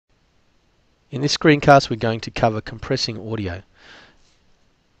In this screencast we're going to cover compressing audio.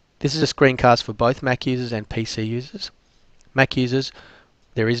 This is a screencast for both Mac users and PC users. Mac users,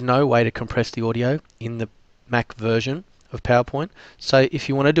 there is no way to compress the audio in the Mac version of PowerPoint, so if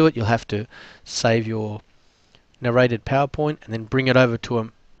you want to do it you'll have to save your narrated PowerPoint and then bring it over to a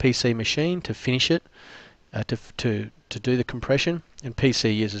PC machine to finish it, to do the compression, and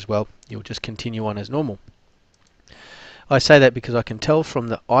PC users, well, you'll just continue on as normal. I say that because I can tell from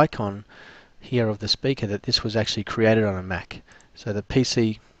the icon here of the speaker that this was actually created on a Mac. So the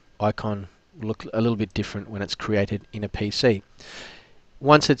PC icon will look a little bit different when it's created in a PC.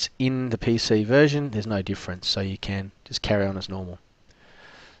 Once it's in the PC version, there's no difference, so you can just carry on as normal.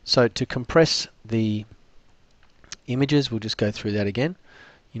 So to compress the images, we'll just go through that again.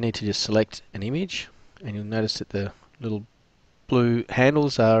 You need to just select an image, and you'll notice that the little blue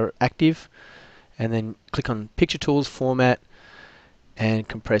handles are active, and then click on Picture Tools, Format, and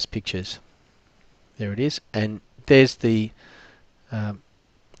Compress Pictures. There it is, and there's the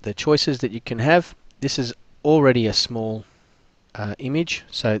choices that you can have. This is already a small image,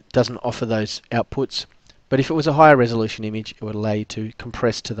 so it doesn't offer those outputs, but if it was a higher resolution image it would allow you to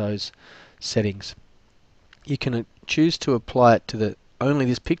compress to those settings. You can choose to apply it to only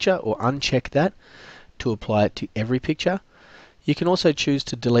this picture, or uncheck that to apply it to every picture. You can also choose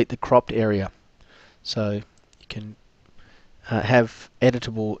to delete the cropped area, so you can have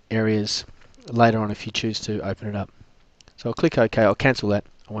editable areas later on if you choose to open it up. So I'll click OK, I'll cancel that,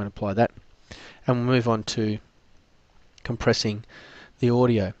 I won't apply that, and we'll move on to compressing the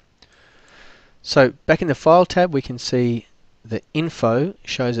audio. So back in the File tab we can see the info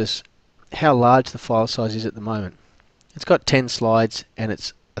shows us how large the file size is at the moment. It's got 10 slides and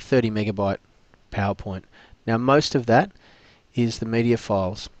it's a 30 megabyte PowerPoint. Now most of that is the media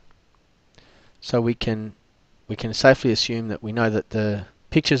files, so we can safely assume that we know that the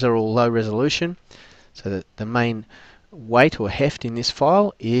pictures are all low resolution, so that the main weight or heft in this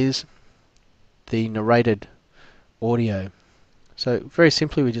file is the narrated audio. So very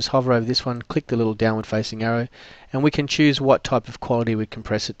simply we just hover over this one, click the little downward facing arrow, and we can choose what type of quality we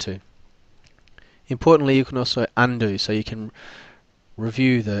compress it to. Importantly, you can also undo, so you can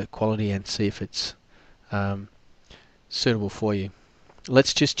review the quality and see if it's suitable for you.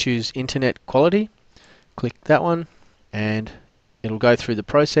 Let's just choose internet quality, click that one, and it'll go through the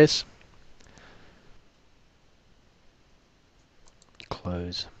process.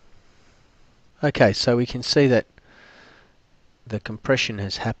 Close. Okay, so we can see that the compression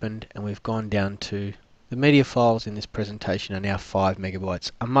has happened and we've gone down to the media files in this presentation are now 5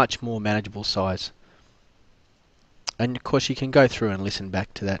 megabytes, a much more manageable size. And of course you can go through and listen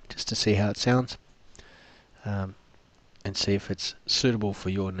back to that just to see how it sounds, and see if it's suitable for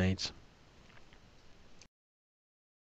your needs.